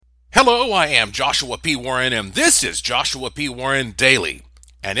Hello, I am Joshua P. Warren, and this is Joshua P. Warren Daily.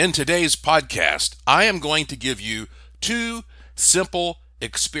 And in today's podcast, I am going to give you two simple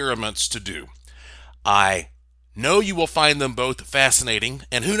experiments to do. I know you will find them both fascinating,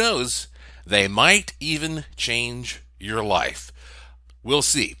 and who knows, they might even change your life. We'll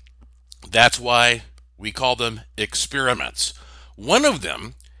see. That's why we call them experiments. One of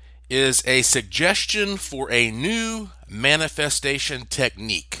them is a suggestion for a new manifestation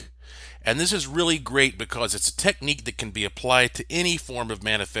technique. And this is really great because it's a technique that can be applied to any form of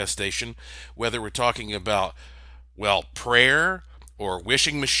manifestation, whether we're talking about, prayer or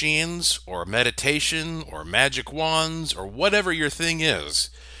wishing machines or meditation or magic wands or whatever your thing is.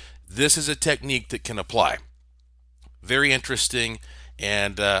 This is a technique that can apply. Very interesting,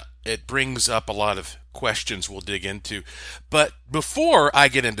 and it brings up a lot of questions we'll dig into. But before I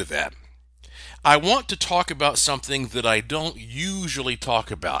get into that, I want to talk about something that I don't usually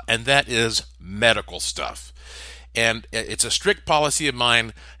talk about, and that is medical stuff. And it's a strict policy of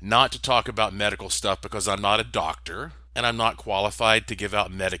mine not to talk about medical stuff because I'm not a doctor and I'm not qualified to give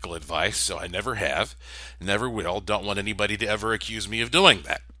out medical advice, so I never have, never will. Don't want anybody to ever accuse me of doing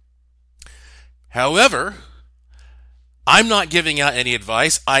that. However, I'm not giving out any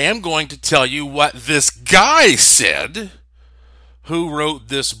advice. I am going to tell you what this guy said who wrote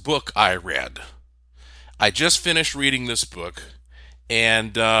this book I read. I just finished reading this book,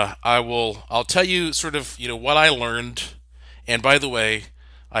 and I'll tell you sort of what I learned. And by the way,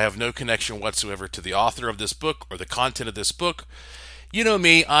 I have no connection whatsoever to the author of this book or the content of this book. You know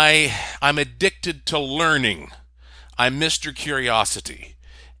me, I'm addicted to learning. I'm Mr. Curiosity.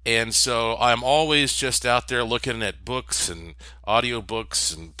 And so I'm always just out there looking at books and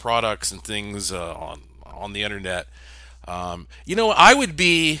audiobooks and products and things on the internet. I would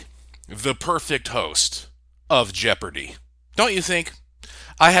be the perfect host of Jeopardy. Don't you think?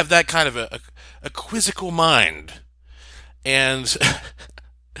 I have that kind of a quizzical mind. And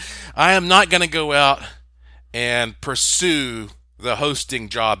I am not going to go out and pursue the hosting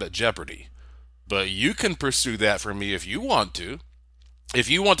job at Jeopardy. But you can pursue that for me if you want to. If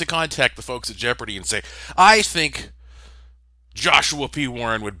you want to contact the folks at Jeopardy and say, I think Joshua P.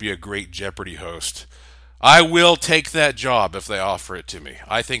 Warren would be a great Jeopardy host, I will take that job if they offer it to me.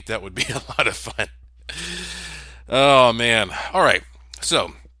 I think that would be a lot of fun. Oh, man. All right.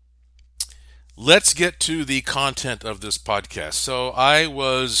 So let's get to the content of this podcast. So I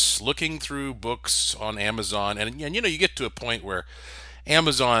was looking through books on Amazon, and you get to a point where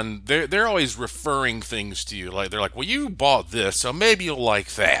Amazon, they're always referring things to you. Like they're like, well, you bought this, so maybe you'll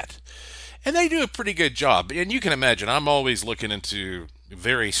like that. And they do a pretty good job. And you can imagine, I'm always looking into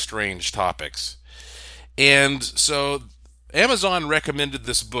very strange topics. And so Amazon recommended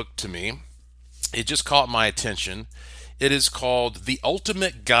this book to me. It just caught my attention. It is called The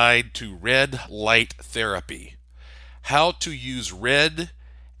Ultimate Guide to Red Light Therapy: How to Use Red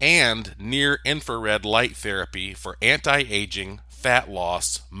and Near-Infrared Light Therapy for Anti-Aging, Fat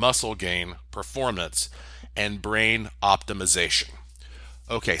Loss, Muscle Gain, Performance, and Brain Optimization.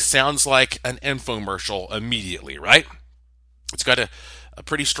 Okay, sounds like an infomercial immediately, right? It's got a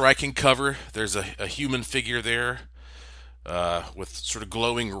pretty striking cover. There's a human figure there with sort of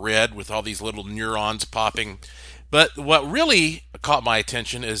glowing red with all these little neurons popping. But what really caught my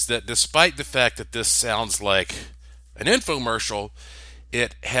attention is that despite the fact that this sounds like an infomercial,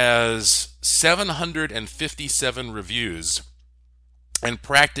 it has 757 reviews and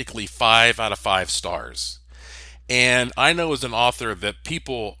practically 5 out of 5 stars. And I know as an author that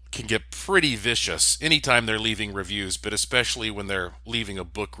people can get pretty vicious anytime they're leaving reviews, but especially when they're leaving a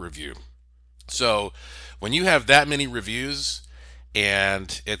book review. So when you have that many reviews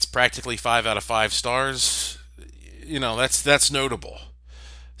and it's practically 5 out of 5 stars, that's notable.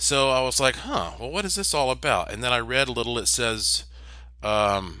 So I was like, what is this all about? And then I read a little. It says,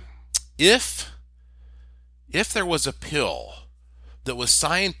 if there was a pill that was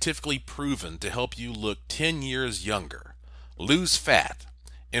scientifically proven to help you look 10 years younger, lose fat,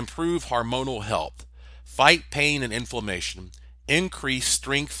 improve hormonal health, fight pain and inflammation, increase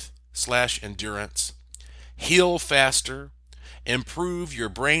strength/endurance, heal faster, improve your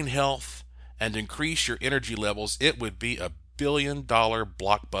brain health, and increase your energy levels, it would be a billion-dollar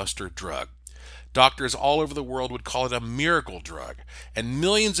blockbuster drug. Doctors all over the world would call it a miracle drug, and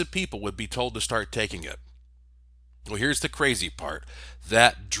millions of people would be told to start taking it. Well, here's the crazy part.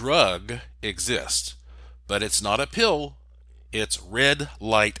 That drug exists, but it's not a pill. It's red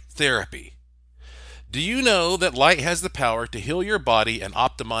light therapy. Do you know that light has the power to heal your body and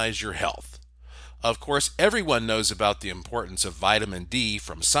optimize your health? Of course, everyone knows about the importance of vitamin D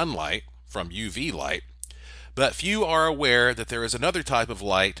from sunlight, from UV light, but few are aware that there is another type of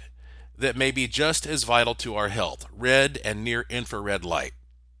light that may be just as vital to our health: red and near infrared light.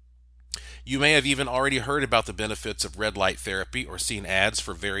 You may have even already heard about the benefits of red light therapy or seen ads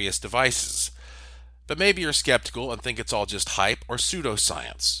for various devices. But maybe you're skeptical and think it's all just hype or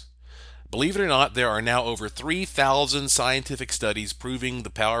pseudoscience. Believe it or not, there are now over 3,000 scientific studies proving the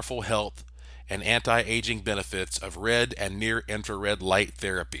powerful health and anti-aging benefits of red and near infrared light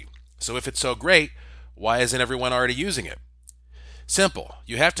therapy. So if it's so great, why isn't everyone already using it? Simple.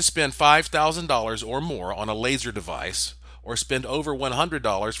 You have to spend $5,000 or more on a laser device, or spend over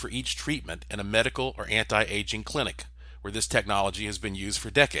 $100 for each treatment in a medical or anti-aging clinic, where this technology has been used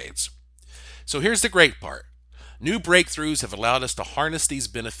for decades. So here's the great part. New breakthroughs have allowed us to harness these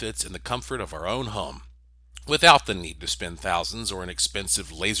benefits in the comfort of our own home, without the need to spend thousands or an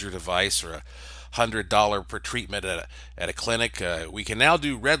expensive laser device or $100 per treatment at a clinic. We can now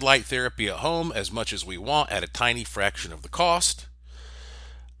do red light therapy at home as much as we want at a tiny fraction of the cost.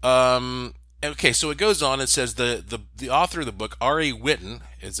 Okay, so it goes on. It says the author of the book, R.A. Whitten,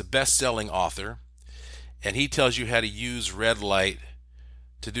 is a best-selling author, and he tells you how to use red light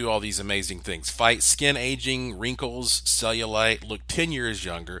to do all these amazing things: fight skin aging, wrinkles, cellulite, look 10 years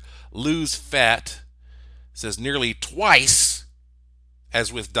younger, lose fat, says nearly twice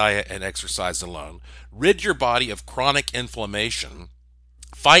as with diet and exercise alone, rid your body of chronic inflammation,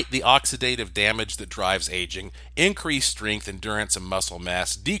 fight the oxidative damage that drives aging, increase strength, endurance, and muscle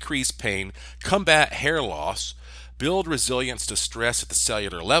mass, decrease pain, combat hair loss, build resilience to stress at the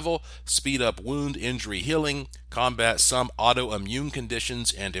cellular level, speed up wound injury healing, combat some autoimmune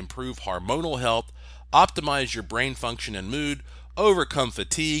conditions, and improve hormonal health, optimize your brain function and mood, overcome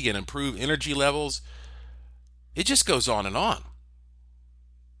fatigue, and improve energy levels. It just goes on and on.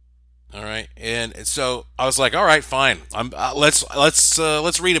 All right, and so I was like, all right, fine.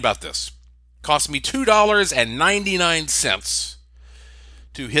 Let's read about this. Cost me $2.99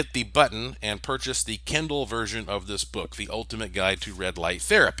 to hit the button and purchase the Kindle version of this book, The Ultimate Guide to Red Light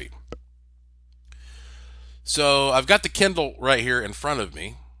Therapy. So I've got the Kindle right here in front of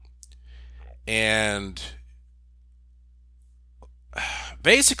me, and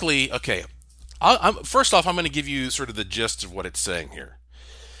basically, okay, first off, I'm going to give you sort of the gist of what it's saying here.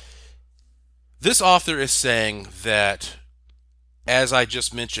 This author is saying that, as I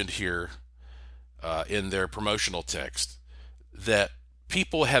just mentioned here in their promotional text, that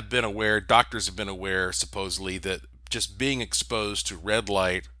people have been aware, doctors have been aware, supposedly, that just being exposed to red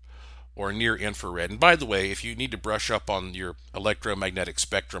light or near infrared, and by the way, if you need to brush up on your electromagnetic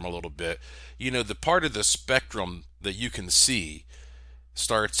spectrum a little bit, you know, the part of the spectrum that you can see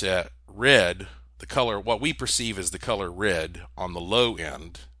starts at red, the color, what we perceive as the color red on the low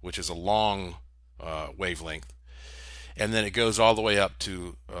end, which is a long wavelength, and then it goes all the way up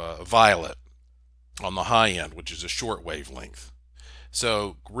to violet on the high end, which is a short wavelength.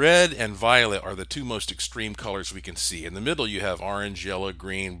 So red and violet are the two most extreme colors we can see. In the middle you have orange, yellow,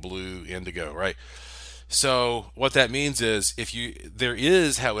 green, blue, indigo, right? So what that means is there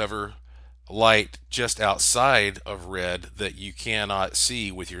is, however, light just outside of red that you cannot see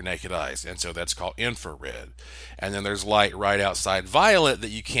with your naked eyes, and so that's called infrared. And then there's light right outside violet that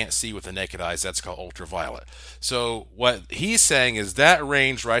you can't see with the naked eyes, that's called ultraviolet. So what he's saying is that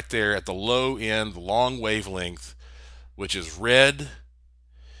range right there at the low end, the long wavelength, which is red,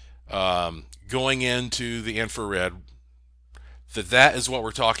 going into the infrared, that is what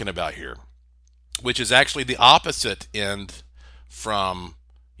we're talking about here, which is actually the opposite end from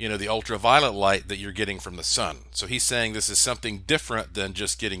the ultraviolet light that you're getting from the sun. So he's saying this is something different than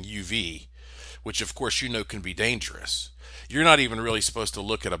just getting UV, which of course can be dangerous. You're not even really supposed to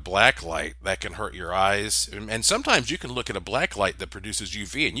look at a black light. That can hurt your eyes. And sometimes you can look at a black light that produces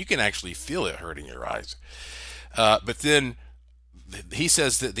UV and you can actually feel it hurting your eyes. But then he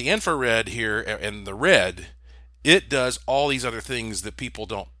says that the infrared here and the red, it does all these other things that people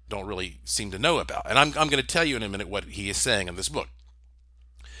don't really seem to know about. And I'm going to tell you in a minute what he is saying in this book.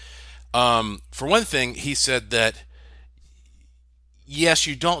 For one thing, he said that, yes,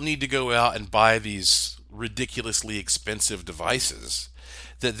 you don't need to go out and buy these ridiculously expensive devices,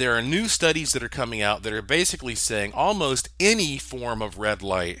 that there are new studies that are coming out that are basically saying almost any form of red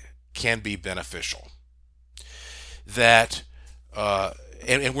light can be beneficial. That,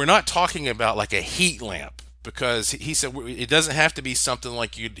 and we're not talking about like a heat lamp, because he said it doesn't have to be something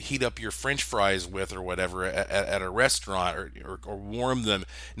like you'd heat up your French fries with or whatever at a restaurant or warm them.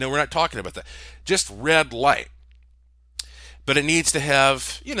 No, we're not talking about that. Just red light. But it needs to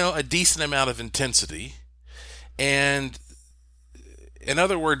have, a decent amount of intensity. And in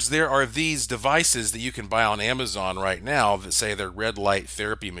other words, there are these devices that you can buy on Amazon right now that say they're red light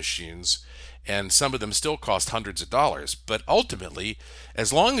therapy machines. and some of them still cost hundreds of dollars. But ultimately,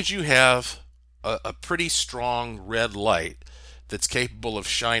 as long as you have a pretty strong red light that's capable of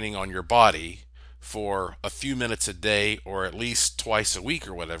shining on your body for a few minutes a day or at least twice a week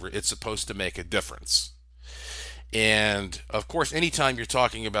or whatever, it's supposed to make a difference. And of course, anytime you're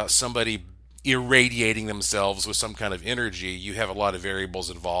talking about somebody irradiating themselves with some kind of energy, you have a lot of variables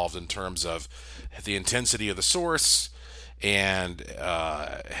involved in terms of the intensity of the source and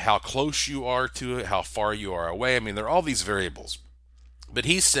how close you are to it, how far you are away. I mean, there are all these variables. But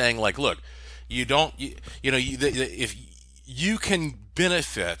he's saying, like, look, if you can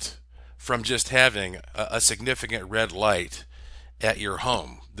benefit from just having a significant red light at your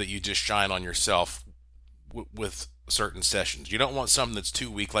home that you just shine on yourself with certain sessions. You don't want something that's too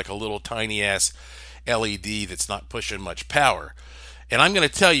weak, like a little tiny ass LED that's not pushing much power. And I'm going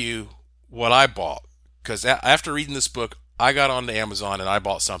to tell you what I bought, because after reading this book, I got onto Amazon and I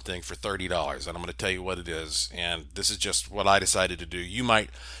bought something for $30, and I'm going to tell you what it is. And this is just what I decided to do. You might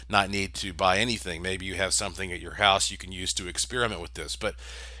not need to buy anything. Maybe you have something at your house you can use to experiment with this. But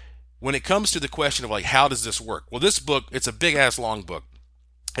when it comes to the question of, like, how does this work? Well, this book, it's a big ass long book.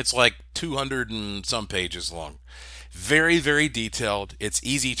 It's like 200 and some pages long. Very, very detailed. It's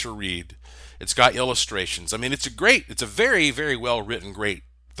easy to read. It's got illustrations. I mean, it's a very, very well written, great,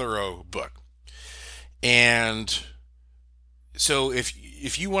 thorough book. And so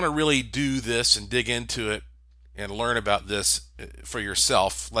if you want to really do this and dig into it and learn about this for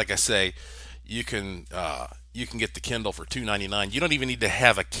yourself, like I say, you can get the Kindle for $2.99. You don't even need to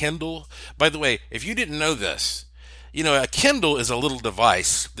have a Kindle. By the way, if you didn't know this, a Kindle is a little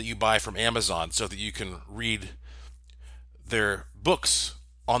device that you buy from Amazon so that you can read their books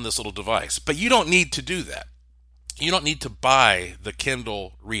on this little device. But you don't need to do that. You don't need to buy the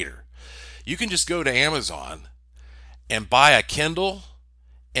Kindle reader. You can just go to Amazon and buy a Kindle,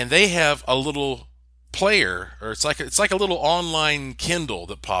 and they have a little player, or it's like a little online Kindle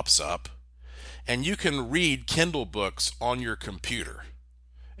that pops up, and you can read Kindle books on your computer.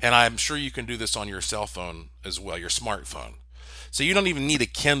 And I'm sure you can do this on your cell phone as well, your smartphone. So you don't even need a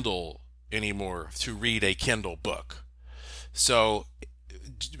Kindle anymore to read a Kindle book. So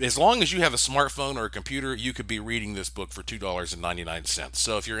as long as you have a smartphone or a computer, you could be reading this book for $2.99.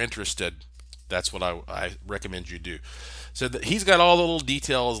 So if you're interested, that's what I recommend you do. So he's got all the little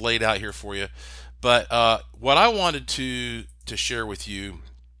details laid out here for you. But what I wanted to share with you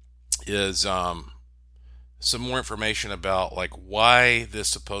is some more information about, like, why this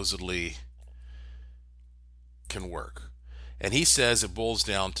supposedly can work. And he says it boils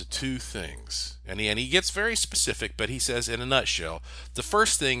down to two things. And he gets very specific, but he says in a nutshell, the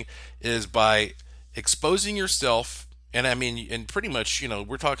first thing is by exposing yourself, and pretty much,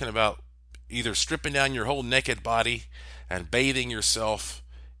 we're talking about either stripping down your whole naked body and bathing yourself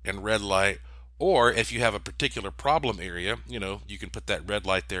in red light, or if you have a particular problem area, you can put that red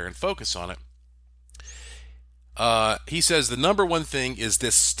light there and focus on it. He says the number one thing is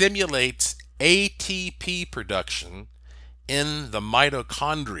this stimulates ATP production in the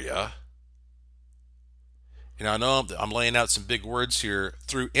mitochondria. And I know I'm laying out some big words here,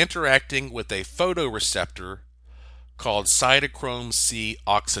 through interacting with a photoreceptor called cytochrome C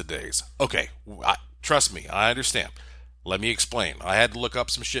oxidase. Okay, trust me, I understand. Let me explain. I had to look up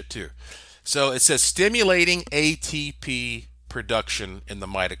some shit too. So it says stimulating ATP production in the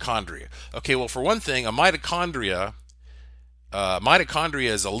mitochondria. Okay, well, for one thing, a mitochondria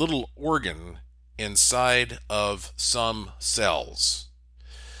is a little organ inside of some cells.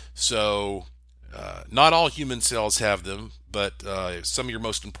 So not all human cells have them, but some of your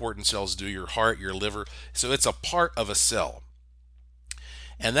most important cells do, your heart, your liver. So it's a part of a cell.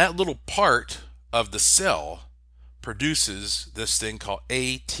 And that little part of the cell produces this thing called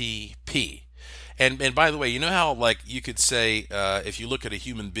ATP. And by the way, you know how, like, you could say, if you look at a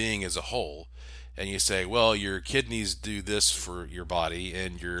human being as a whole, and you say, well, your kidneys do this for your body,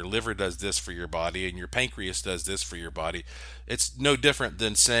 and your liver does this for your body, and your pancreas does this for your body, it's no different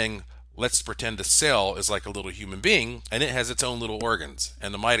than saying, let's pretend a cell is like a little human being, and it has its own little organs.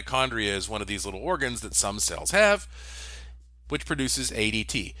 And the mitochondria is one of these little organs that some cells have, which produces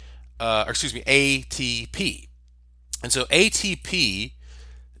ATP. And so ATP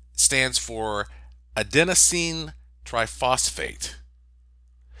stands for adenosine triphosphate.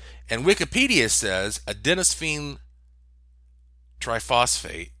 And Wikipedia says adenosine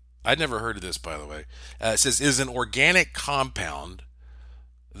triphosphate, I'd never heard of this, by the way, it says is an organic compound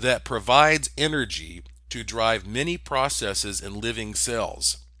that provides energy to drive many processes in living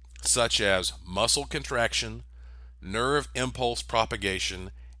cells, such as muscle contraction, nerve impulse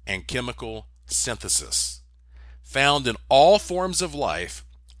propagation, and chemical synthesis. Found in all forms of life,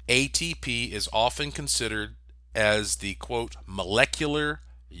 ATP is often considered as the quote molecular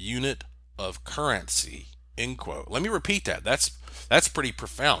unit of currency, end quote. Let me repeat that. That's pretty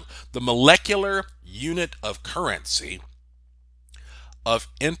profound. The molecular unit of currency of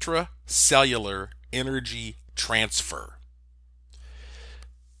intracellular energy transfer.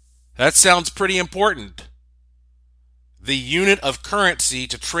 That sounds pretty important. The unit of currency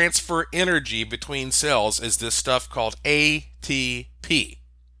to transfer energy between cells is this stuff called ATP.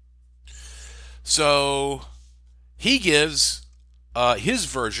 So he gives his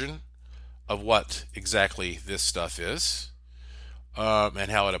version of what exactly this stuff is, and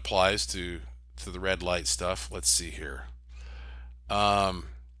how it applies to the red light stuff. Let's see here.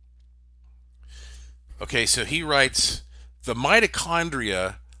 Okay, so he writes, the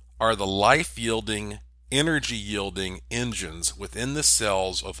mitochondria are the life-yielding, energy-yielding engines within the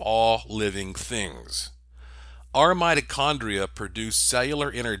cells of all living things. Our mitochondria produce cellular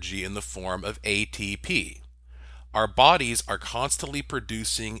energy in the form of ATP. Our bodies are constantly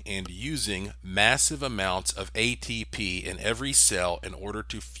producing and using massive amounts of ATP in every cell in order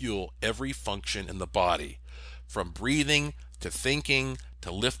to fuel every function in the body, from breathing to thinking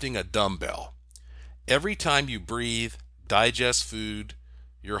to lifting a dumbbell. Every time you breathe, digest food,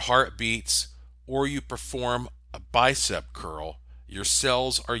 your heart beats, or you perform a bicep curl, your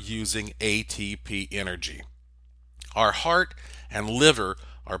cells are using ATP energy. Our heart and liver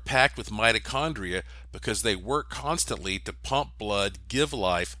are packed with mitochondria because they work constantly to pump blood, give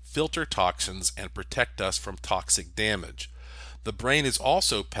life, filter toxins, and protect us from toxic damage. The brain is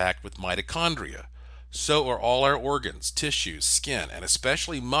also packed with mitochondria. So are all our organs, tissues, skin, and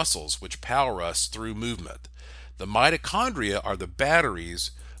especially muscles, which power us through movement. The mitochondria are the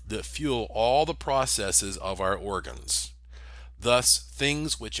batteries that fuel all the processes of our organs. Thus,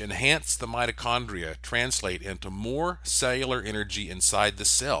 things which enhance the mitochondria translate into more cellular energy inside the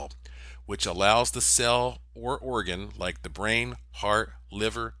cell, which allows the cell or organ, like the brain, heart,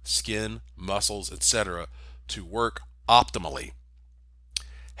 liver, skin, muscles, etc., to work optimally.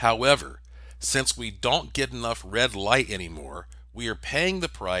 However, since we don't get enough red light anymore, we are paying the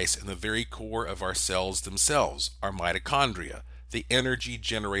price in the very core of our cells themselves, our mitochondria, the energy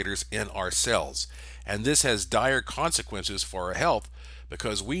generators in our cells. And this has dire consequences for our health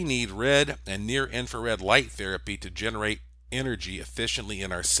because we need red and near infrared light therapy to generate energy efficiently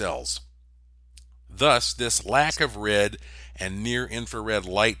in our cells. Thus, this lack of red and near infrared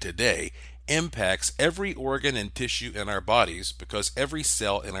light today impacts every organ and tissue in our bodies because every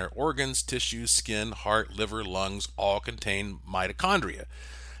cell in our organs, tissues, skin, heart, liver, lungs all contain mitochondria.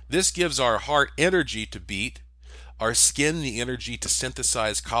 This gives our heart energy to beat, our skin the energy to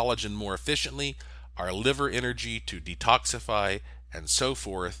synthesize collagen more efficiently, our liver energy to detoxify, and so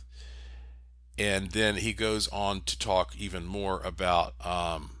forth. And then he goes on to talk even more about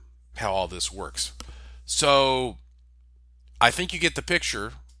how all this works. So I think you get the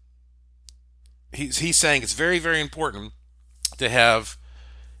picture. He's saying it's very, very important to have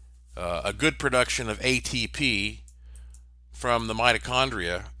a good production of ATP from the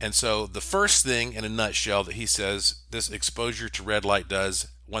mitochondria. And so the first thing in a nutshell that he says this exposure to red light does,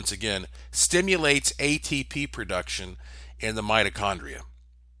 once again, stimulates ATP production in the mitochondria.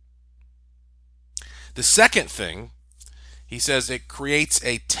 The second thing, he says it creates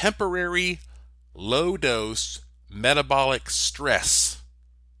a temporary low-dose metabolic stress.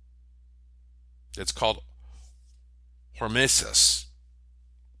 It's called hormesis,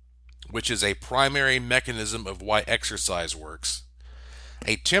 which is a primary mechanism of why exercise works.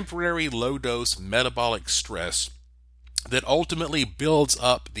 A temporary low-dose metabolic stress that ultimately builds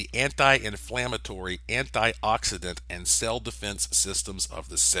up the anti-inflammatory, antioxidant, and cell defense systems of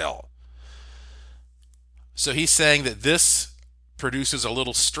the cell. So he's saying that this produces a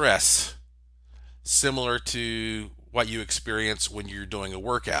little stress similar to what you experience when you're doing a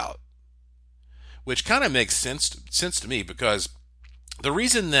workout, which kind of makes sense to me because the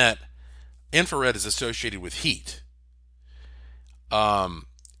reason that infrared is associated with heat and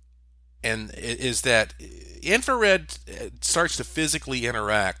is that infrared starts to physically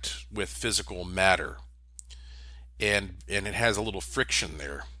interact with physical matter, and it has a little friction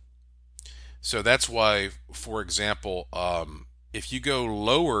there. So that's why, for example, if you go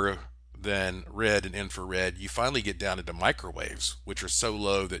lower than red and infrared, you finally get down into microwaves, which are so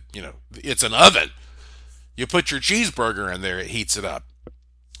low that, it's an oven. You put your cheeseburger in there, it heats it up.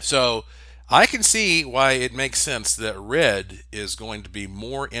 So I can see why it makes sense that red is going to be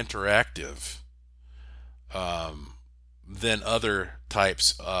more interactive than other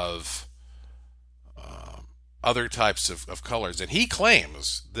types of colors. And he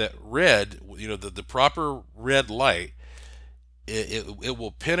claims that red, the proper red light it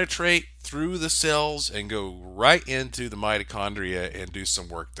will penetrate through the cells and go right into the mitochondria and do some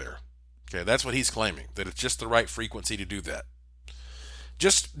work there. Okay, that's what he's claiming, that it's just the right frequency to do that.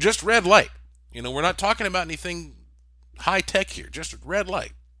 Just red light. We're not talking about anything high tech here, just red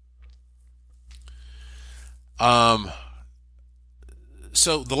light.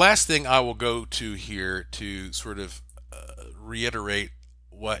 So the last thing I will go to here to sort of reiterate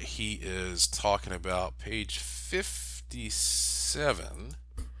what he is talking about, page 57.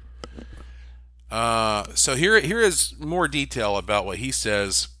 So here is more detail about what he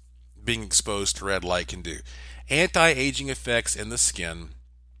says being exposed to red light can do. Anti-aging effects in the skin,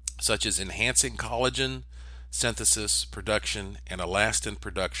 such as enhancing collagen synthesis, production, and elastin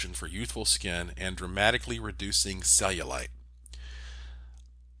production for youthful skin, and dramatically reducing cellulite.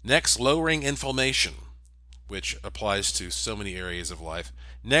 Next, lowering inflammation, which applies to so many areas of life.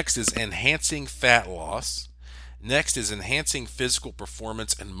 Next is enhancing fat loss. Next is enhancing physical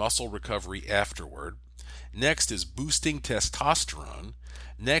performance and muscle recovery afterward. Next is boosting testosterone.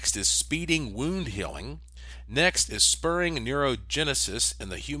 Next is speeding wound healing. Next is spurring neurogenesis in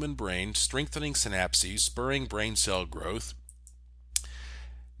the human brain, strengthening synapses, spurring brain cell growth.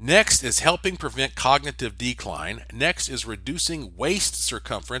 Next is helping prevent cognitive decline. Next is reducing waist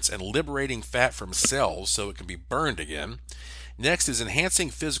circumference and liberating fat from cells so it can be burned again. Next is enhancing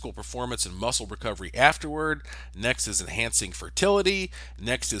physical performance and muscle recovery afterward. Next is enhancing fertility.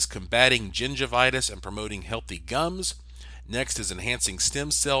 Next is combating gingivitis and promoting healthy gums. Next is enhancing stem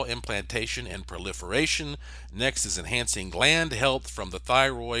cell implantation and proliferation. Next is enhancing gland health from the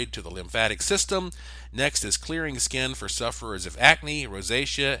thyroid to the lymphatic system. Next is clearing skin for sufferers of acne,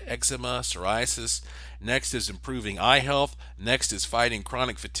 rosacea, eczema, psoriasis. Next is improving eye health. Next is fighting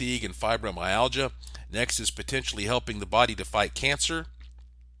chronic fatigue and fibromyalgia. Next is potentially helping the body to fight cancer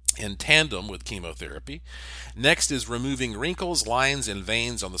in tandem with chemotherapy. Next is removing wrinkles, lines, and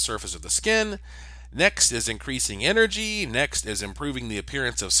veins on the surface of the skin. Next is increasing energy. Next is improving the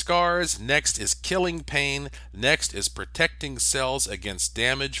appearance of scars. Next is killing pain. Next is protecting cells against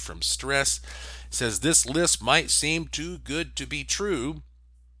damage from stress. It says this list might seem too good to be true.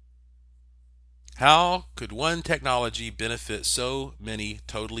 How could one technology benefit so many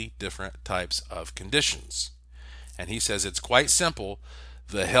totally different types of conditions? And he says it's quite simple.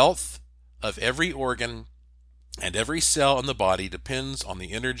 The health of every organ and every cell in the body depends on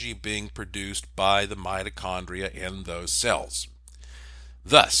the energy being produced by the mitochondria in those cells.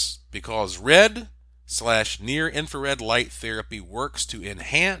 Thus, because red/near-infrared light therapy works to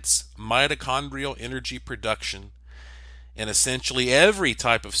enhance mitochondrial energy production in essentially every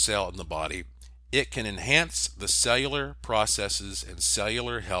type of cell in the body, it can enhance the cellular processes and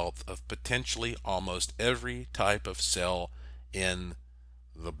cellular health of potentially almost every type of cell in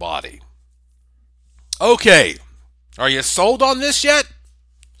the body. Okay, are you sold on this yet?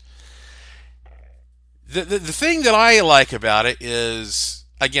 The thing that I like about it is,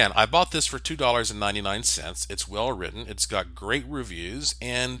 again, I bought this for $2.99. It's well written, it's got great reviews,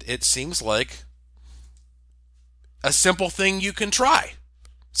 and it seems like a simple thing you can try.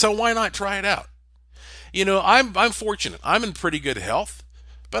 So why not try it out? I'm fortunate. I'm in pretty good health,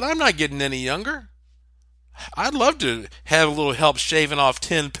 but I'm not getting any younger. I'd love to have a little help shaving off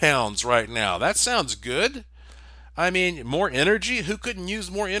 10 pounds right now. That sounds good. I mean, more energy? Who couldn't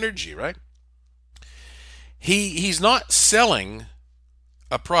use more energy, right? He's not selling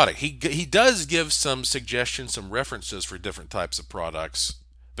a product. He does give some suggestions, some references for different types of products,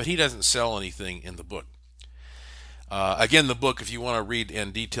 but he doesn't sell anything in the book. Again, the book, if you want to read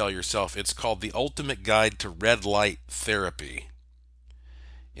in detail yourself, it's called The Ultimate Guide to Red Light Therapy.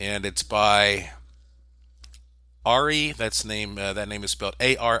 And it's by Ari, that name is spelled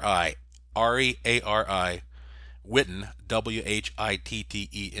A-R-I, Ari, A-R-I, Whitten,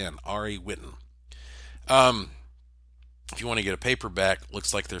 W-H-I-T-T-E-N, Ari Whitten. If you want to get a paperback,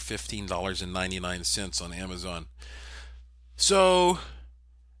 looks like they're $15.99 on Amazon. So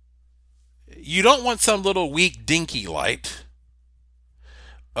you don't want some little weak dinky light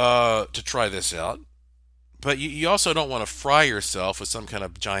to try this out, but you also don't want to fry yourself with some kind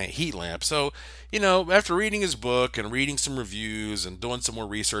of giant heat lamp. So, after reading his book and reading some reviews and doing some more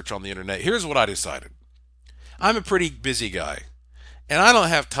research on the internet, here's what I decided. I'm a pretty busy guy, and I don't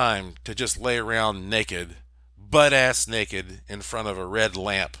have time to just lay around naked, butt-ass naked, in front of a red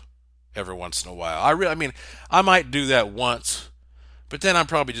lamp every once in a while. I might do that once, but then I'm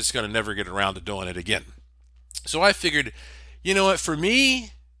probably just going to never get around to doing it again. So I figured, for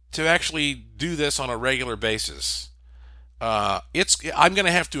me to actually do this on a regular basis, I'm going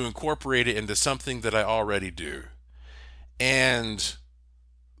to have to incorporate it into something that I already do. And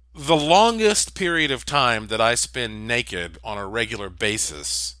The longest period of time that I spend naked on a regular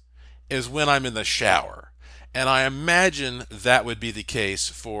basis is when I'm in the shower. And I imagine that would be the case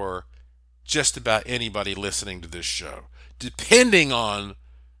for just about anybody listening to this show, depending on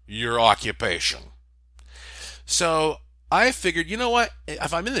your occupation. So I figured, you know what?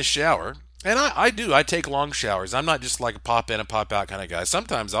 If I'm in the shower, and I take long showers. I'm not just like a pop in and pop out kind of guy.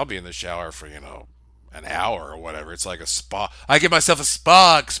 Sometimes I'll be in the shower for, an hour or whatever. It's like a spa. I give myself a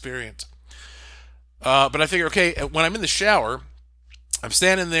spa experience. But I figure, okay, when I'm in the shower, I'm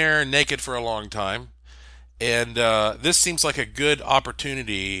standing there naked for a long time. And this seems like a good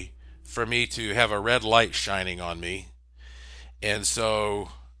opportunity for me to have a red light shining on me. And so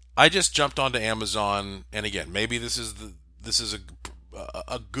I just jumped onto Amazon. And again, maybe this is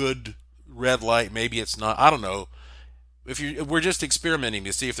a good red light. Maybe it's not. I don't know. We're just experimenting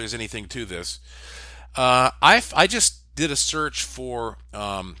to see if there's anything to this. I just did a search for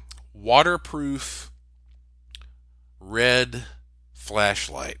waterproof red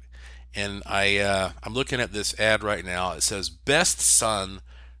flashlight, and I'm looking at this ad right now. It says Best Sun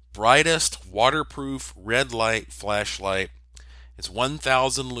brightest waterproof red light flashlight. It's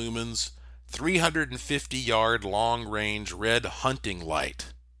 1,000 lumens, 350-yard long range red hunting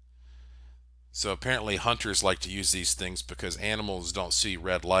light. So apparently hunters like to use these things because animals don't see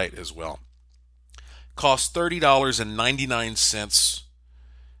red light as well. Costs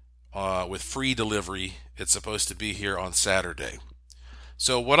 $30.99 with free delivery. It's supposed to be here on Saturday.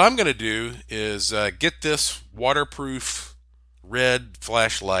 So what I'm going to do is get this waterproof red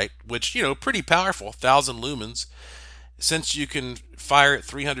flashlight, which, pretty powerful, 1,000 lumens. Since you can fire at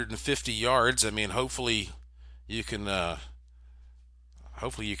 350 yards, I mean, hopefully you can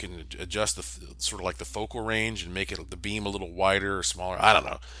adjust the sort of like the focal range and make the beam a little wider or smaller. I don't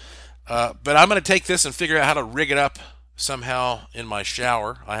know. But I'm going to take this and figure out how to rig it up somehow in my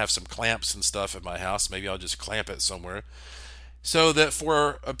shower. I have some clamps and stuff at my house. Maybe I'll just clamp it somewhere so that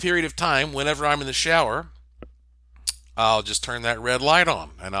for a period of time, whenever I'm in the shower, I'll just turn that red light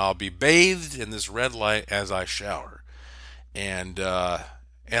on and I'll be bathed in this red light as I shower. And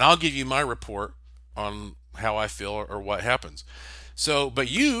I'll give you my report on how I feel or what happens. So, but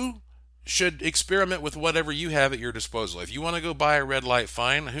you should experiment with whatever you have at your disposal. If you want to go buy a red light,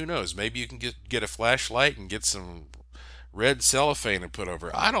 fine. Who knows? Maybe you can get a flashlight and get some red cellophane and put over.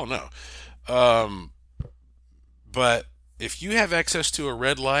 I don't know. But if you have access to a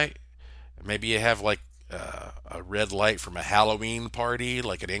red light, maybe you have like a red light from a Halloween party,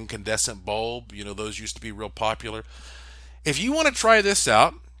 like an incandescent bulb. Those used to be real popular. If you want to try this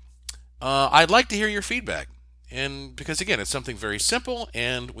out, I'd like to hear your feedback. And because again, it's something very simple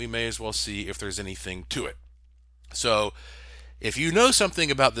and we may as well see if there's anything to it. So if you know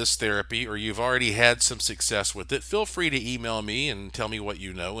something about this therapy or you've already had some success with it, feel free to email me and tell me what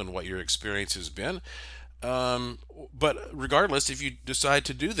you know and what your experience has been. But regardless, if you decide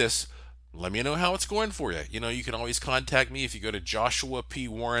to do this, let me know how it's going for you. You can always contact me if you go to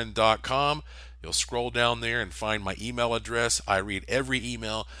joshuapwarren.com. You'll scroll down there and find my email address. I read every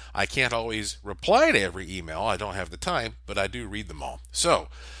email. I can't always reply to every email. I don't have the time, but I do read them all. So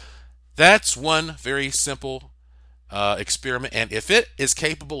that's one very simple experiment. And if it is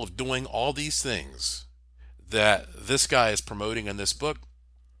capable of doing all these things that this guy is promoting in this book,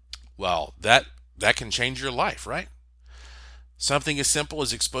 well, that can change your life, right? Something as simple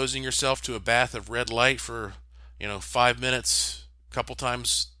as exposing yourself to a bath of red light for, 5 minutes, a couple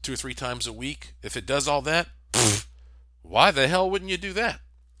times, 2 or 3 times a week. If it does all that, why the hell wouldn't you do that?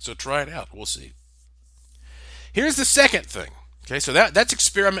 So try it out. We'll see. Here's the second thing. Okay, so that's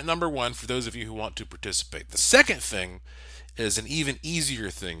experiment number 1 for those of you who want to participate. The second thing is an even easier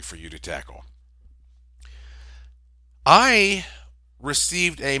thing for you to tackle. I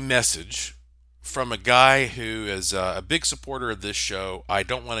received a message from a guy who is a big supporter of this show. I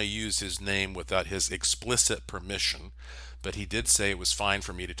don't want to use his name without his explicit permission, but he did say it was fine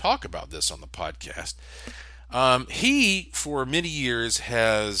for me to talk about this on the podcast. He, for many years,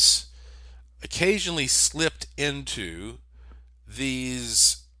 has occasionally slipped into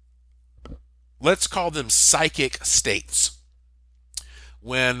these, let's call them psychic states.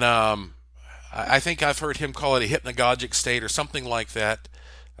 When I think I've heard him call it a hypnagogic state or something like that,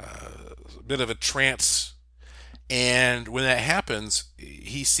 a bit of a trance. And when that happens,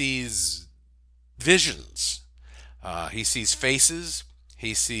 he sees visions. He sees faces,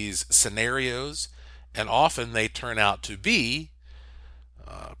 he sees scenarios, and often they turn out to be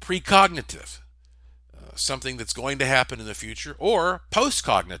precognitive, something that's going to happen in the future, or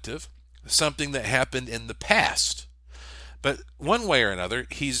postcognitive, something that happened in the past. But one way or another,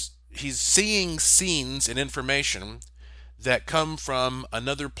 he's seeing scenes and information that come from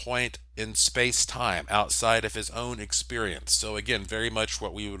another point in space-time outside of his own experience. So again, very much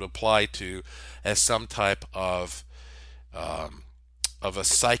what we would apply to as some type um, of a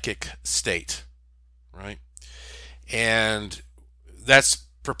psychic state, right? And that's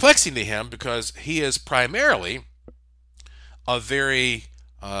perplexing to him because he is primarily a very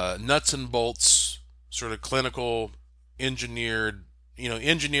nuts and bolts sort of clinical engineered,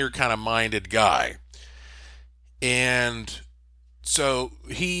 engineer kind of minded guy. And so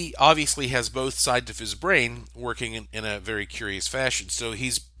he obviously has both sides of his brain working in a very curious fashion. So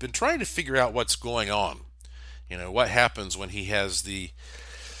he's been trying to figure out what's going on. What happens when he has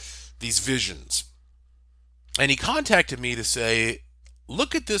these visions. And he contacted me to say,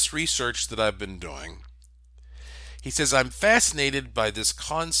 look at this research that I've been doing. He says, I'm fascinated by this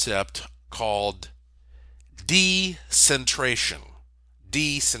concept called decentration.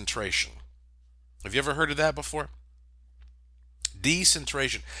 Decentration. Have you ever heard of that before?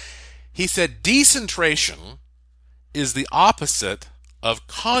 Decentration. He said decentration is the opposite of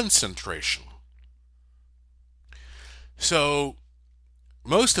concentration. So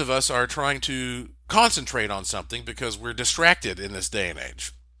most of us are trying to concentrate on something because we're distracted in this day and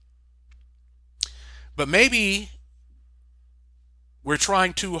age. But maybe we're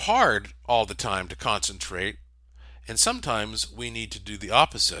trying too hard all the time to concentrate, and sometimes we need to do the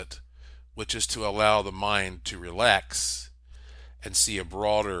opposite, which is to allow the mind to relax and see a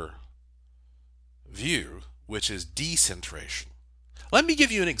broader view, which is decentration. Let me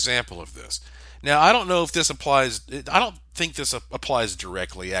give you an example of this. Now, I don't know if this applies, I don't think this applies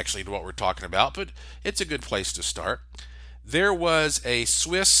directly actually to what we're talking about, but it's a good place to start. There was a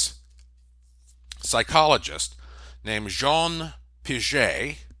Swiss psychologist named Jean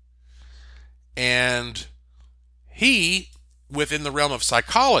Piaget, and he, within the realm of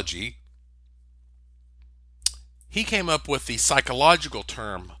psychology, he came up with the psychological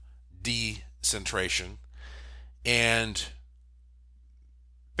term decentration. And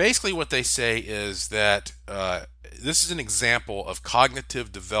basically what they say is that this is an example of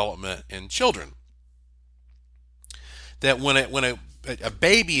cognitive development in children. That when a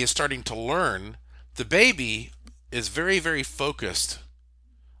baby is starting to learn, the baby is very, very focused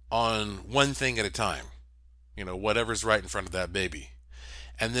on one thing at a time. Whatever's right in front of that baby.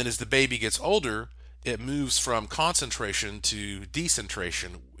 And then as the baby gets older, it moves from concentration to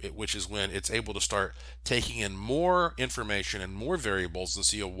decentration, which is when it's able to start taking in more information and more variables to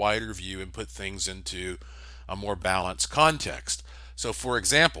see a wider view and put things into a more balanced context. So for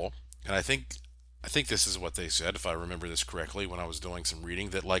example, and I think this is what they said, if I remember this correctly when I was doing some reading,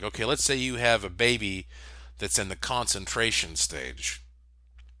 that okay, let's say you have a baby that's in the concentration stage.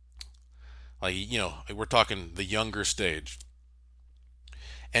 We're talking the younger stage.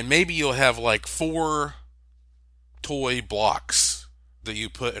 And maybe you'll have 4 toy blocks that you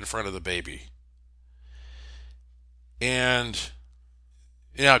put in front of the baby. And,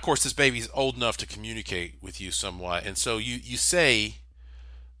 of course, this baby's old enough to communicate with you somewhat. And so you say,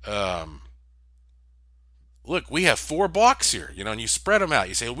 look, we have 4 blocks here, and you spread them out.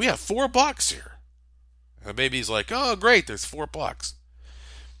 You say, we have 4 blocks here. And the baby's like, oh, great, there's 4 blocks.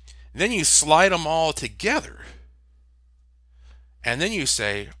 And then you slide them all together. And then you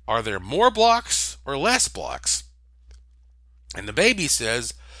say, are there more blocks or less blocks? And the baby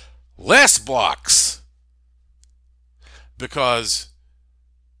says, less blocks. Because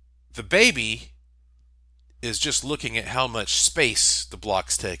the baby is just looking at how much space the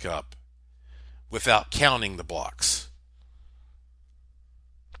blocks take up without counting the blocks.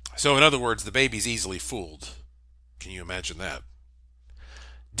 So in other words, the baby's easily fooled. Can you imagine that?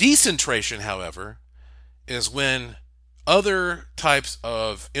 Decentration, however, is when other types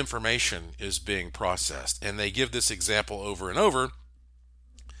of information is being processed. And they give this example over and over.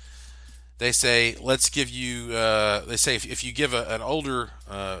 They say, let's give you, they say if you give an older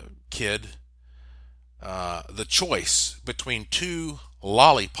kid the choice between 2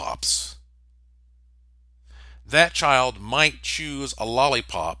 lollipops, that child might choose a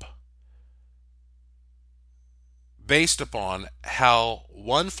lollipop based upon how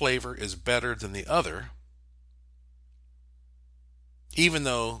one flavor is better than the other, even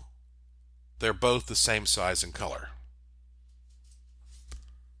though they're both the same size and color.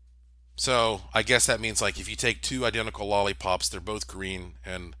 So I guess that means if you take 2 identical lollipops, they're both green,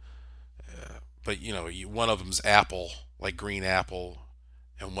 and but one of them's apple, like green apple,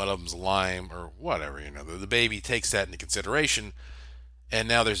 and one of them's lime or whatever. The baby takes that into consideration, and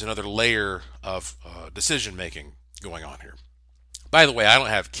now there's another layer of decision making going on here. By the way, I don't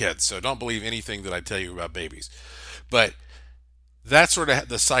have kids, so don't believe anything that I tell you about babies. But That's sort of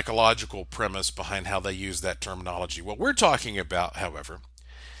the psychological premise behind how they use that terminology. What we're talking about, however,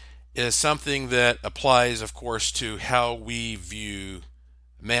 is something that applies, of course, to how we view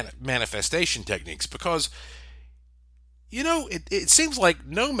manifestation techniques. Because, it seems like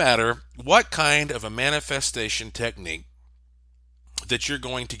no matter what kind of a manifestation technique that you're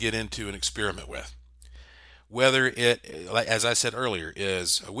going to get into an experiment with, whether it, as I said earlier,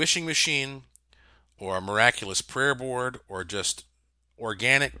 is a wishing machine or a miraculous prayer board or just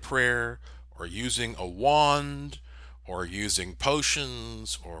organic prayer or using a wand or using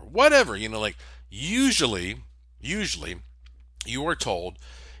potions or whatever, like usually you are told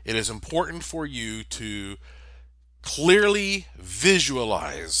it is important for you to clearly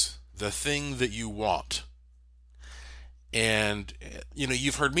visualize the thing that you want. And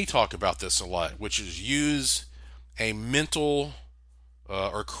you've heard me talk about this a lot, which is use a mental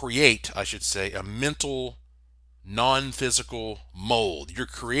or create, I should say, a mental non-physical mold. You're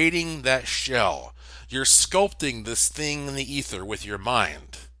creating that shell. You're sculpting this thing in the ether with your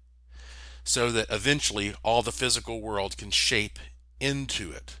mind so that eventually all the physical world can shape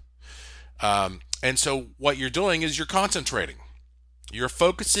into it. And so what you're doing is you're concentrating. You're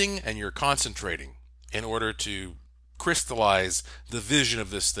focusing and you're concentrating in order to crystallize the vision of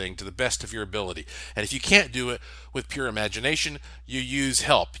this thing to the best of your ability. And if you can't do it with pure imagination, you use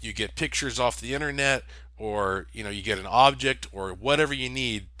help. You get pictures off the internet, or you get an object or whatever you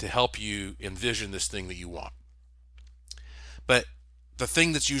need to help you envision this thing that you want. But the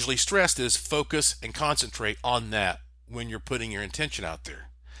thing that's usually stressed is focus and concentrate on that when you're putting your intention out there.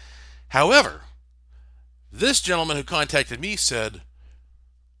 However, this gentleman who contacted me said,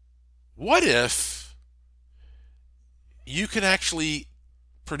 what if you can actually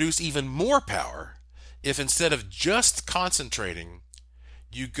produce even more power if instead of just concentrating,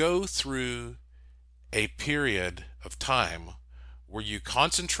 you go through a period of time where you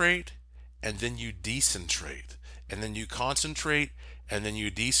concentrate and then you decentrate, and then you concentrate and then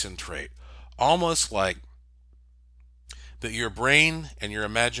you decentrate, almost like that your brain and your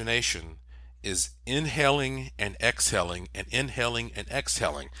imagination is inhaling and exhaling and inhaling and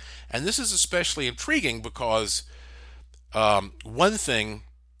exhaling. And this is especially intriguing because one thing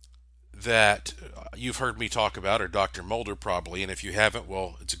that you've heard me talk about, or Dr. Mulder probably, and if you haven't,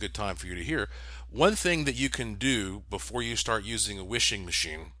 well, it's a good time for you to hear. One thing that you can do before you start using a wishing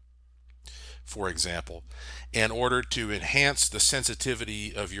machine, for example, in order to enhance the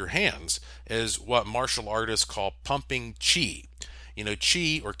sensitivity of your hands, is what martial artists call pumping chi.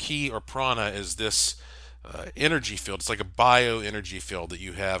 Chi or ki or prana is this energy field. It's like a bioenergy field that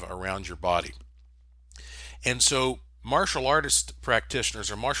you have around your body. And so martial arts practitioners,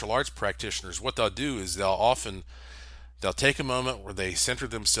 what they'll do is they'll take a moment where they center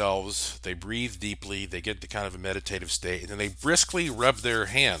themselves, they breathe deeply, they get to kind of a meditative state, and then they briskly rub their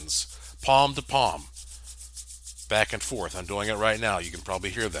hands palm to palm, back and forth. I'm doing it right now. You can probably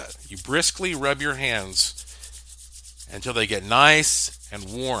hear that. You briskly rub your hands until they get nice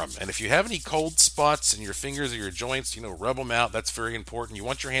and warm. And if you have any cold spots in your fingers or your joints, rub them out. That's very important. You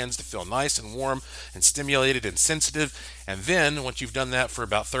want your hands to feel nice and warm and stimulated and sensitive. And then once you've done that for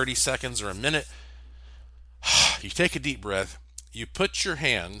about 30 seconds or a minute, you take a deep breath. You put your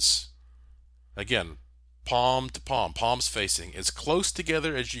hands, again, palm to palm, palms facing, as close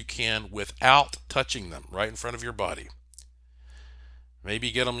together as you can without touching them, right in front of your body.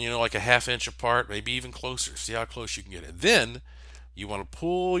 Maybe get them, like a half inch apart, maybe even closer. See how close you can get it. Then you want to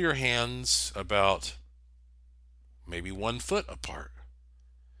pull your hands about maybe 1 foot apart.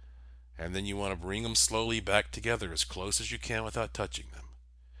 And then you want to bring them slowly back together as close as you can without touching them.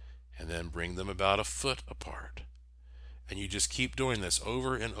 And then bring them about 1 foot apart. And you just keep doing this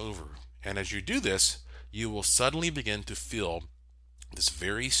over and over. And as you do this, you will suddenly begin to feel this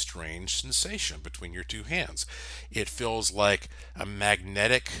very strange sensation between your two hands. It feels like a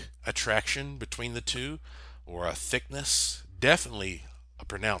magnetic attraction between the two, or a thickness, definitely a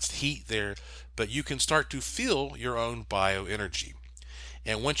pronounced heat there, but you can start to feel your own bioenergy.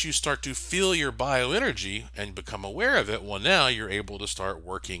 And once you start to feel your bioenergy and become aware of it, well, now you're able to start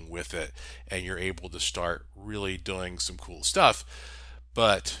working with it, and you're able to start really doing some cool stuff.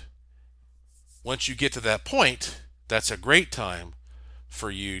 But once you get to that point, that's a great time for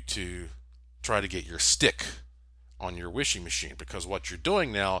you to try to get your stick on your wishing machine, because what you're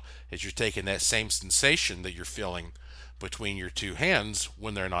doing now is you're taking that same sensation that you're feeling between your two hands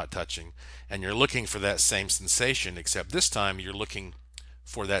when they're not touching, and you're looking for that same sensation, except this time you're looking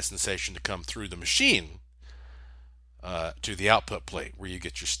for that sensation to come through the machine to the output plate where you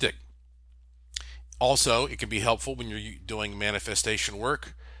get your stick. Also, it can be helpful when you're doing manifestation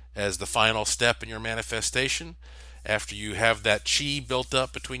work as the final step in your manifestation, After you have that chi built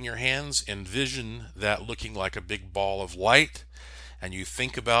up between your hands, envision that looking like a big ball of light, and you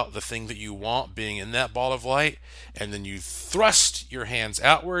think about the thing that you want being in that ball of light, and then you thrust your hands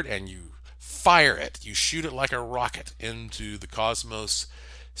outward and you fire it. You shoot it like a rocket into the cosmos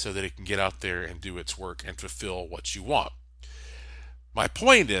so that it can get out there and do its work and fulfill what you want. My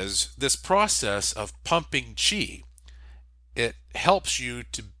point is, this process of pumping chi, it helps you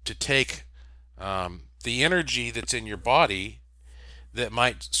to take the energy that's in your body that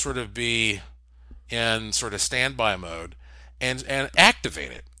might sort of be in sort of standby mode and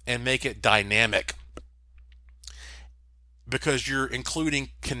activate it and make it dynamic, because you're including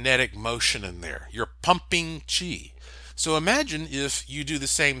kinetic motion in there. You're pumping chi. So imagine if you do the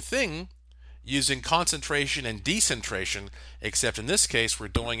same thing using concentration and decentration, except in this case we're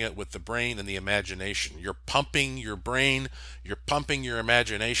doing it with the brain and the imagination. You're pumping your brain, you're pumping your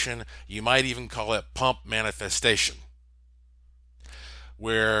imagination. You might even call it pump manifestation,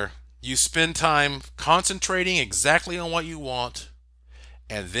 where you spend time concentrating exactly on what you want,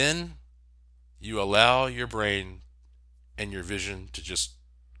 and then you allow your brain and your vision to just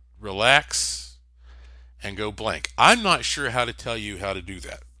relax and go blank. I'm not sure how to tell you how to do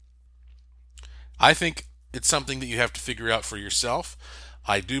that. I think it's something that you have to figure out for yourself.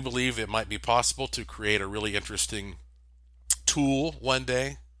 I do believe it might be possible to create a really interesting tool one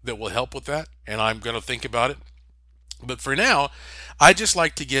day that will help with that, and I'm going to think about it. But for now, I just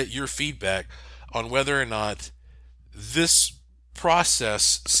like to get your feedback on whether or not this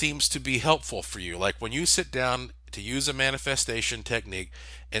process seems to be helpful for you. Like when you sit down to use a manifestation technique,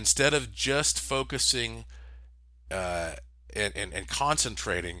 instead of just focusing and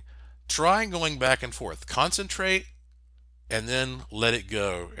concentrating, try going back and forth. Concentrate and then let it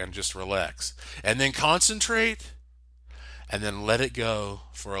go and just relax. And then concentrate and then let it go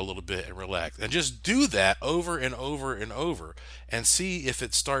for a little bit and relax. And just do that over and over and over and see if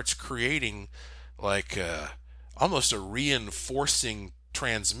it starts creating like almost a reinforcing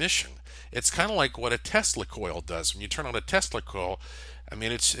transmission. It's kind of like what a Tesla coil does. When you turn on a Tesla coil, I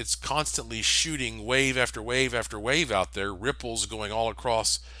mean, it's constantly shooting wave after wave after wave out there, ripples going all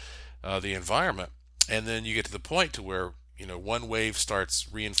across the environment. And then you get to the point to where, one wave starts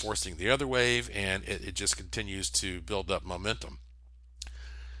reinforcing the other wave, and it just continues to build up momentum.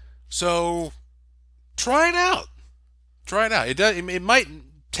 So try it out. Try it out. It might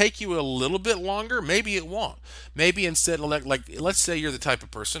take you a little bit longer. Maybe it won't. Maybe instead of like let's say you're the type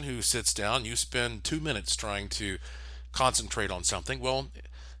of person who sits down, you spend 2 minutes trying to concentrate on something. Well,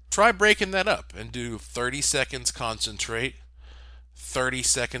 try breaking that up and do 30 seconds concentrate, 30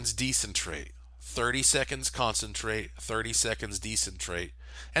 seconds decentrate, 30 seconds concentrate, 30 seconds decentrate,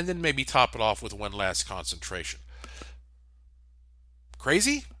 and then maybe top it off with one last concentration.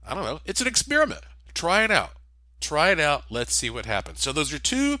 Crazy? I don't know. It's an experiment. Try it out. Try it out. Let's see what happens. So those are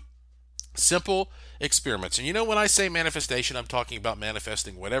two simple experiments. And when I say manifestation, I'm talking about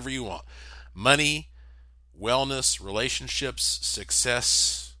manifesting whatever you want. Money, wellness, relationships,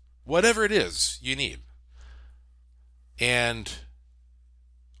 success, whatever it is you need. And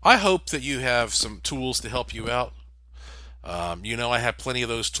I hope that you have some tools to help you out. I have plenty of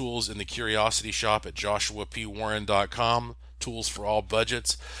those tools in the Curiosity Shop at joshuapwarren.com, tools for all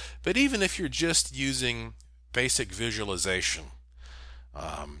budgets. But even if you're just using basic visualization,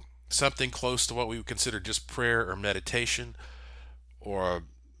 something close to what we would consider just prayer or meditation, or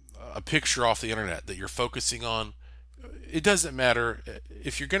a picture off the internet that you're focusing on, it doesn't matter.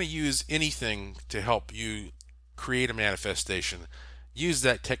 If you're going to use anything to help you create a manifestation, use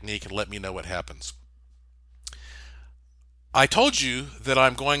that technique and let me know what happens. I told you that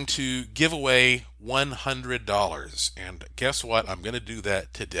I'm going to give away $100, and guess what? I'm going to do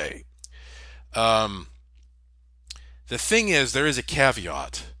that today. The thing is, there is a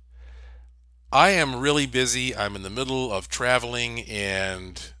caveat. I am really busy. I'm in the middle of traveling,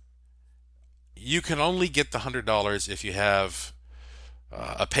 and you can only get the $100 if you have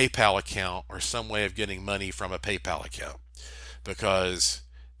a PayPal account or some way of getting money from a PayPal account, because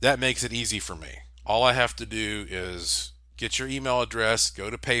that makes it easy for me. All I have to do is get your email address, go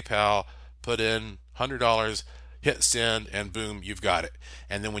to PayPal, put in $100, hit send, and boom, you've got it.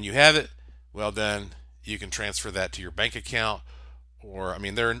 And then when you have it, well, then you can transfer that to your bank account. Or,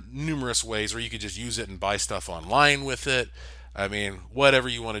 there are numerous ways, or you could just use it and buy stuff online with it. Whatever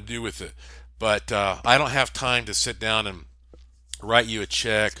you want to do with it. But I don't have time to sit down and write you a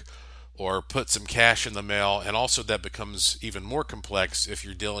check or put some cash in the mail. And also that becomes even more complex if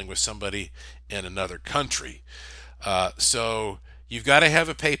you're dealing with somebody in another country. So you've got to have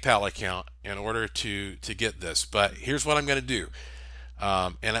a PayPal account in order to get this. But here's what I'm going to do.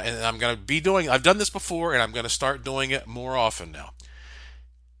 And I'm going to be doing, I've done this before, and I'm going to start doing it more often now.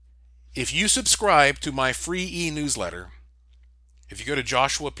 If you subscribe to my free e-newsletter, if you go to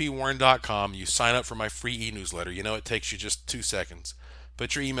joshuaPwarren.com, you sign up for my free e-newsletter. You know, it takes you just 2 seconds.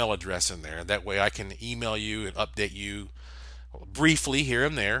 Put your email address in there. That way I can email you and update you briefly here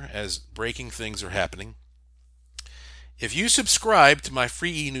and there as breaking things are happening. If you subscribe to my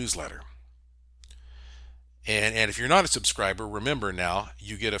free e-newsletter, and if you're not a subscriber, remember now,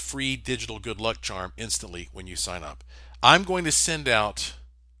 you get a free digital good luck charm instantly when you sign up. I'm going to send out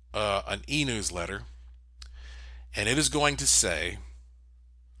an e-newsletter, and it is going to say,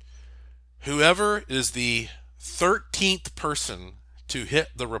 whoever is the 13th person to hit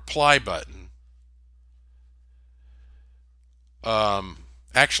the reply button.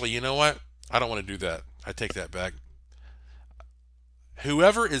 Actually, you know what? I don't want to do that. I take that back.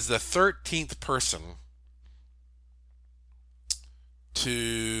 Whoever is the 13th person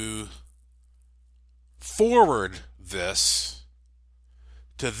to forward this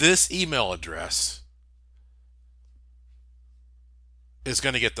to this email address is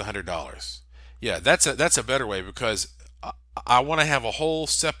going to get the $100. Yeah, that's a better way, because I want to have a whole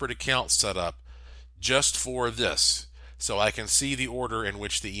separate account set up just for this, so I can see the order in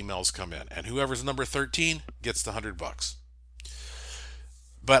which the emails come in, and whoever's number 13 gets the $100.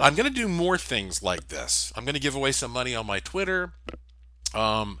 But I'm going to do more things like this. I'm going to give away some money on my Twitter.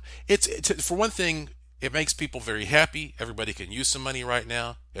 It's for one thing, it makes people very happy. Everybody can use some money right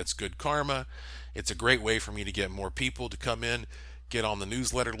now. It's good karma. It's a great way for me to get more people to come in, get on the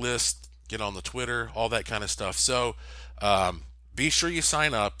newsletter list, get on the Twitter, all that kind of stuff. So be sure you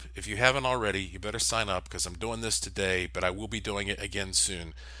sign up. If you haven't already, you better sign up, because I'm doing this today, but I will be doing it again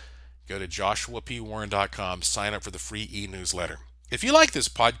soon. Go to joshuapwarren.com, sign up for the free e-newsletter. If you like this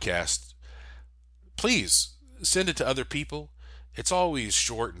podcast, please send it to other people. It's always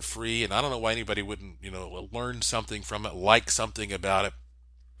short and free, and I don't know why anybody wouldn't, learn something from it, like something about it.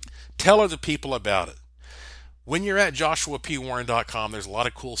 Tell other people about it. When you're at joshuapwarren.com, there's a lot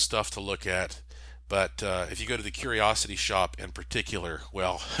of cool stuff to look at. But if you go to the Curiosity Shop in particular,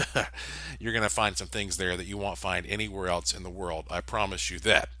 well, you're going to find some things there that you won't find anywhere else in the world. I promise you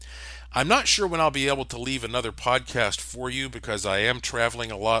that. I'm not sure when I'll be able to leave another podcast for you, because I am traveling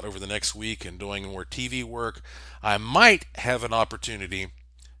a lot over the next week and doing more TV work. I might have an opportunity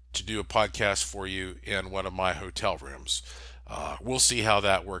to do a podcast for you in one of my hotel rooms. We'll see how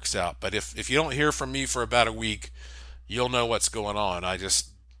that works out. But if you don't hear from me for about a week, you'll know what's going on. I just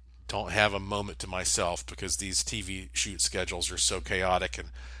don't have a moment to myself, because these TV shoot schedules are so chaotic,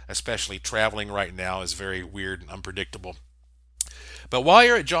 and especially traveling right now is very weird and unpredictable. But while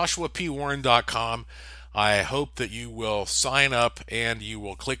you're at joshuapwarren.com, I hope that you will sign up and you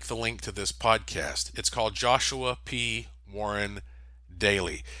will click the link to this podcast. It's called Joshua P. Warren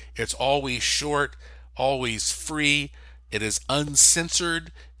Daily. It's always short, always free. It is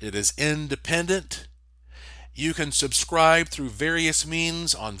uncensored. It is independent. You can subscribe through various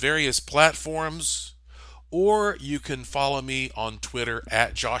means on various platforms, or you can follow me on Twitter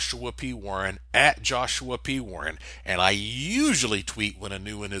at Joshua P. Warren, at Joshua P. Warren, and I usually tweet when a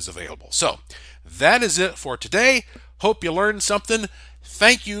new one is available. So that is it for today. Hope you learned something.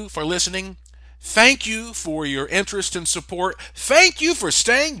 Thank you for listening. Thank you for your interest and support. Thank you for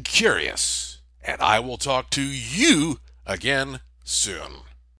staying curious. And I will talk to you again soon.